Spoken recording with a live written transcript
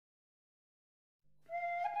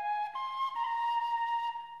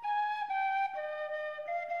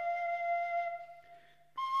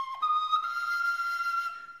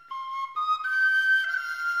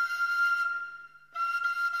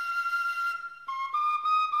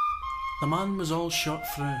The man was all shot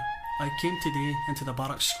through. I came today into the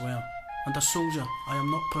barracks square, and a soldier, I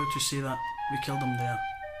am not proud to say that, we killed him there.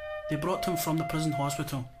 They brought him from the prison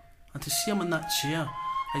hospital, and to see him in that chair,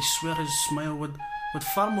 I swear his smile would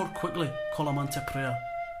far more quickly call a man to prayer.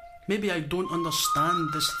 Maybe I don't understand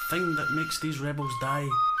this thing that makes these rebels die.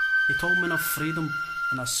 They told men of freedom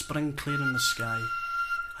and a spring clear in the sky.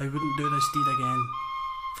 I wouldn't do this deed again,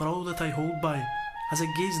 for all that I hold by, as I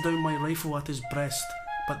gazed down my rifle at his breast,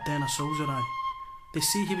 but then a soldier I. They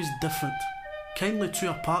say he was different, kindly too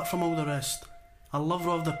apart from all the rest, a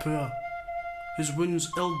lover of the poor, whose wounds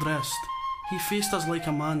ill-dressed. He faced us like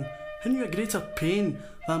a man who knew a greater pain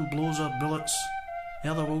than blows or bullets.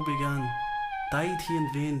 Ere the war began, died he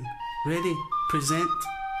in vain, ready, present,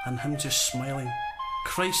 and him just smiling.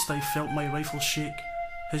 Christ, I felt my rifle shake,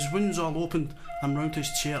 his wounds all opened, and round his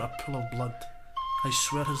chair a pool of blood. I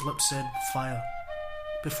swear his lips said fire,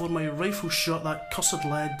 before my rifle shot that cursed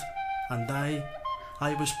lead, and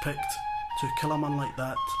I was picked to kill a man like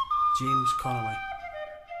that, James Connolly.